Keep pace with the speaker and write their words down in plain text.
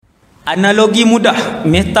Analogi mudah,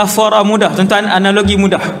 metafora mudah, tuan-tuan, analogi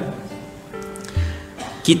mudah.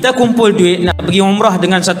 Kita kumpul duit nak pergi umrah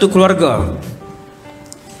dengan satu keluarga.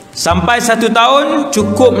 Sampai 1 tahun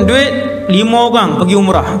cukup duit 5 orang pergi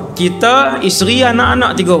umrah. Kita, isteri,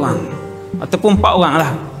 anak-anak 3 orang. Ataupun 4 orang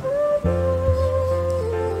lah.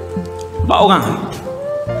 4 orang.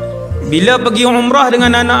 Bila pergi umrah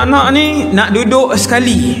dengan anak-anak ni, nak duduk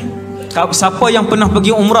sekali. Siapa yang pernah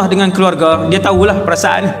pergi umrah dengan keluarga, dia tahulah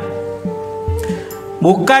perasaan ni.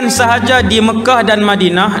 Bukan sahaja di Mekah dan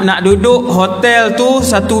Madinah, nak duduk hotel tu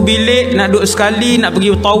satu bilik, nak duduk sekali, nak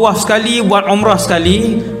pergi tawaf sekali, buat umrah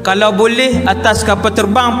sekali. Kalau boleh atas kapal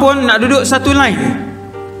terbang pun nak duduk satu line.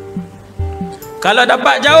 Kalau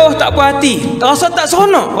dapat jauh tak puas hati, rasa tak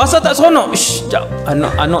seronok, rasa tak seronok.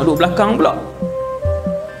 Anak duduk belakang pula.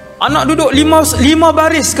 Anak duduk 5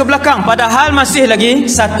 baris ke belakang, padahal masih lagi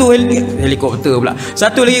satu helikopter pula.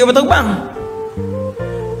 Satu lagi kapal terbang.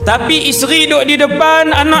 Tapi isteri duduk di depan,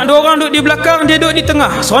 anak 2 orang duduk di belakang, dia duduk di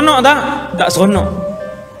tengah. Seronok tak? Tak seronok.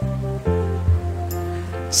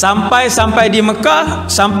 Sampai di Mekah,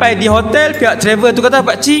 sampai di hotel, pihak travel tu kata,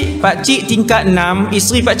 Pak Cik tingkat 6,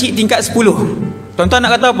 isteri Pak Cik tingkat 10. Tuan-tuan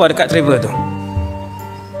nak kata apa dekat travel tu?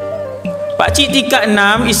 Pak Cik tingkat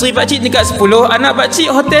 6, isteri Pak Cik tingkat 10, anak Pak Cik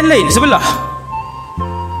hotel lain sebelah.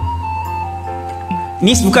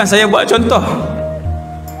 Ni bukan saya buat contoh.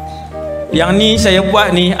 Yang ni saya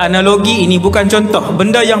buat ni analogi, ini bukan contoh,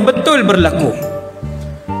 benda yang betul berlaku.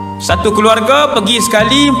 Satu keluarga pergi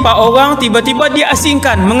sekali 4 orang, tiba-tiba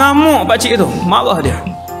diasingkan, mengamuk pakcik tu, marah dia.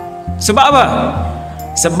 Sebab apa?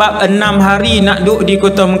 Sebab 6 hari nak duduk di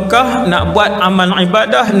kota Mekah, nak buat amal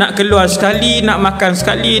ibadah, nak keluar sekali, nak makan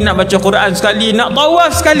sekali, nak baca Quran sekali, nak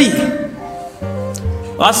tawaf sekali.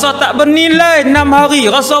 Rasa tak bernilai 6 hari,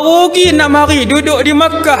 rasa rugi 6 hari duduk di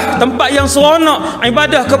Makkah, tempat yang seronok,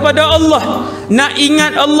 ibadah kepada Allah, nak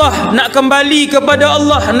ingat Allah, nak kembali kepada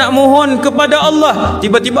Allah, nak mohon kepada Allah.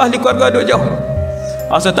 Tiba-tiba ahli keluarga duduk jauh,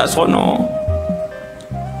 rasa tak seronok.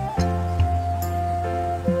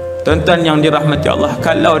 Tuan-tuan yang dirahmati Allah,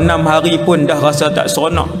 kalau 6 hari pun dah rasa tak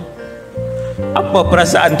seronok, apa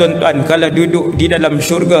perasaan tuan-tuan kalau duduk di dalam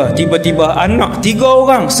syurga, tiba-tiba anak 3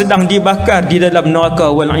 orang sedang dibakar di dalam neraka,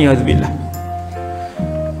 wal'iyadzubillah.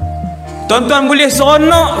 Tuan-tuan boleh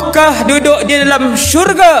seronokkah duduk di dalam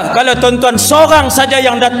syurga kalau tuan-tuan seorang saja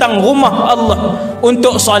yang datang rumah Allah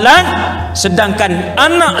untuk solat, sedangkan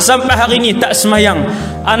anak sampai hari ini tak semayang,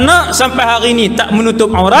 anak sampai hari ini tak menutup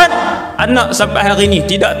aurat, anak sampai hari ini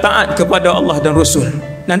tidak taat kepada Allah dan Rasul.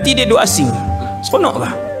 Nanti dia duduk asing,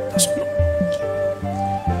 seronokkah? Tak seronok.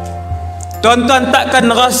 Tuan-tuan takkan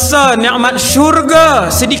rasa nikmat syurga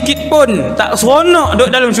sedikit pun, tak seronok duduk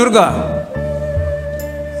dalam syurga.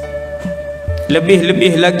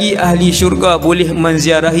 Lebih-lebih lagi ahli syurga boleh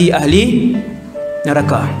menziarahi ahli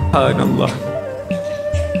neraka. Subhanallah.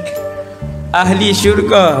 Ahli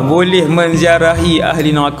syurga boleh menziarahi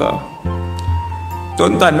ahli neraka.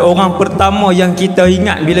 Tuan-tuan, orang pertama yang kita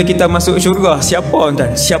ingat bila kita masuk syurga siapa,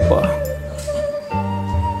 tuan-tuan? Siapa?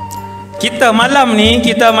 Kita malam ni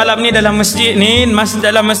dalam masjid ni,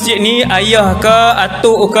 dalam masjid ni, ayah ke,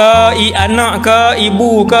 atuk ke, anak ke,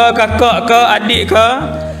 ibu ke, kakak ke, adik ke.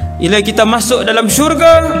 Bila kita masuk dalam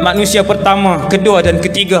syurga, manusia pertama, kedua dan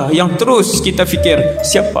ketiga yang terus kita fikir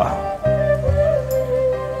siapa?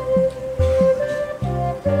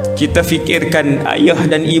 Kita fikirkan ayah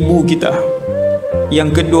dan ibu kita.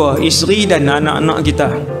 Yang kedua, isteri dan anak-anak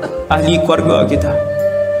kita, ahli keluarga kita.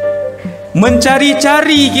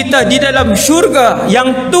 Mencari-cari kita di dalam syurga,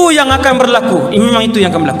 yang tu yang akan berlaku. Memang itu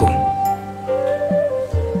yang akan berlaku.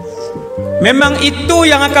 Memang itu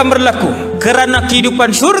yang akan berlaku. Kerana kehidupan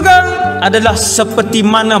syurga adalah seperti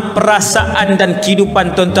mana perasaan dan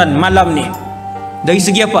kehidupan tuan-tuan malam ni. Dari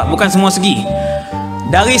segi apa? Bukan semua segi.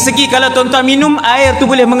 Dari segi kalau tuan-tuan minum, air tu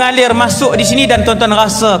boleh mengalir masuk di sini dan tuan-tuan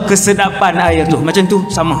rasa kesedapan air tu. Macam tu,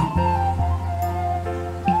 sama.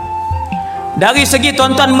 Dari segi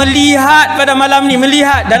tuan-tuan melihat pada malam ni,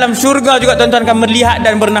 melihat dalam syurga juga tuan-tuan akan melihat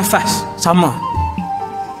dan bernafas, sama.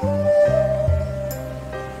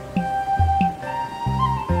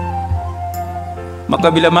 Maka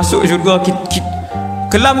bila masuk syurga,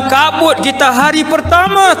 kelam kabut kita, hari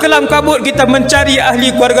pertama kelam kabut kita mencari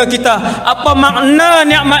ahli keluarga kita. Apa makna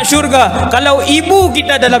nikmat syurga kalau ibu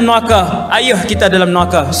kita dalam neraka, ayah kita dalam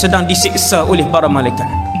neraka, sedang disiksa oleh para malaikat?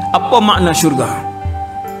 Apa makna syurga?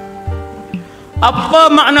 Apa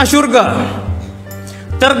makna syurga?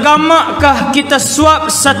 Tergamakkah kita suap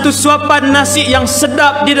satu suapan nasi yang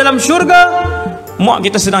sedap di dalam syurga, muak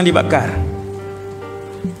kita sedang dibakar?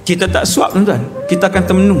 Kita tak suap, tuan-tuan, kita akan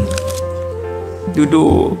termenung,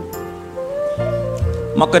 duduk.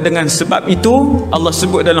 Maka dengan sebab itu Allah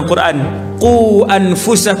sebut dalam Quran, qu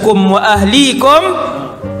anfusakum wa ahlikum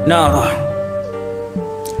narah.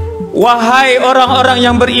 Wahai orang-orang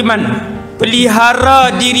yang beriman,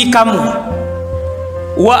 pelihara diri kamu,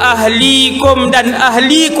 wa ahlikum, dan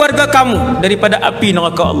ahli keluarga kamu, daripada api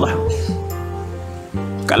neraka Allah.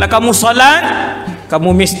 Kalau kamu salat,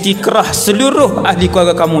 kamu mesti kerah seluruh ahli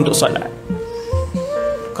keluarga kamu untuk salat.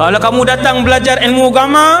 Kalau kamu datang belajar ilmu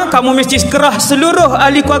agama, kamu mesti kerah seluruh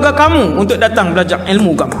ahli keluarga kamu untuk datang belajar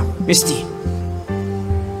ilmu agama. Mesti.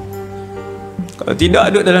 Kalau tidak,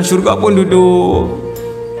 duduk dalam syurga pun duduk.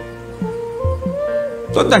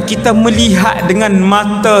 Tuan-tuan, kita melihat dengan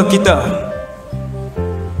mata kita.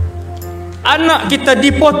 Anak kita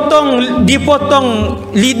dipotong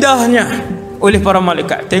lidahnya oleh para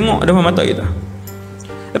malaikat. Tengok depan mata kita.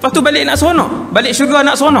 Lepas tu balik nak seronok, balik syurga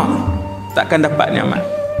nak seronok, takkan dapat nikmat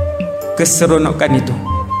keseronokan itu.